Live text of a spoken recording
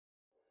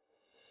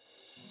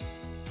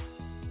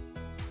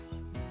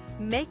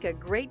Make a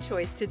great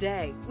choice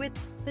today with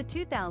the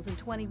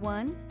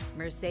 2021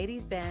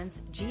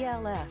 Mercedes-Benz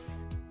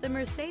GLS. The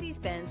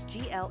Mercedes-Benz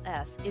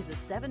GLS is a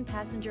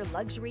 7-passenger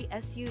luxury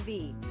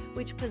SUV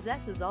which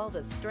possesses all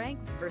the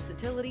strength,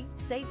 versatility,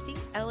 safety,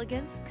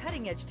 elegance,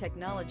 cutting-edge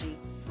technology,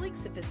 sleek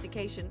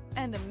sophistication,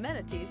 and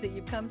amenities that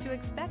you've come to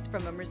expect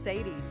from a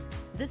Mercedes.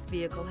 This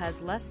vehicle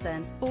has less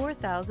than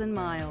 4,000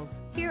 miles.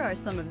 Here are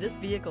some of this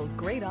vehicle's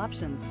great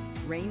options: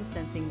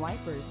 rain-sensing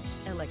wipers,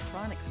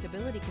 electronic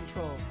stability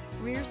control,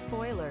 rear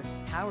spoiler,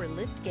 power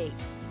liftgate,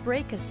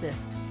 brake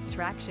assist,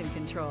 traction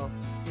control,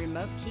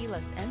 remote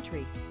keyless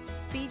entry,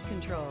 speed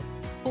control,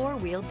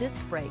 4-wheel disc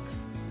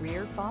brakes,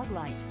 rear fog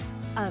light.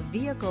 A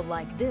vehicle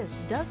like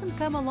this doesn't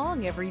come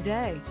along every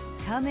day.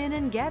 Come in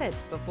and get it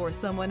before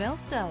someone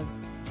else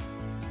does.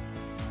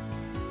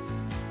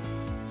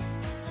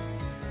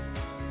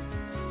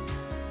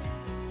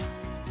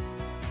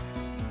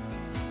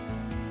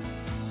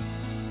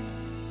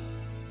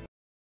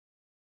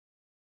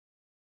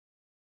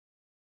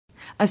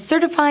 A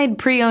certified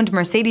pre-owned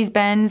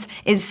Mercedes-Benz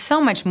is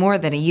so much more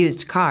than a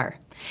used car.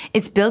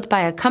 It's built by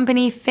a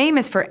company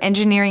famous for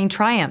engineering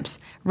triumphs,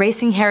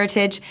 racing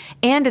heritage,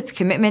 and its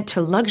commitment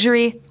to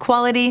luxury,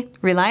 quality,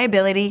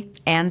 reliability,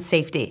 and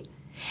safety.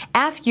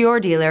 Ask your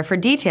dealer for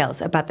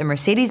details about the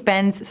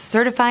Mercedes-Benz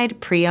Certified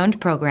Pre-Owned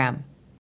program.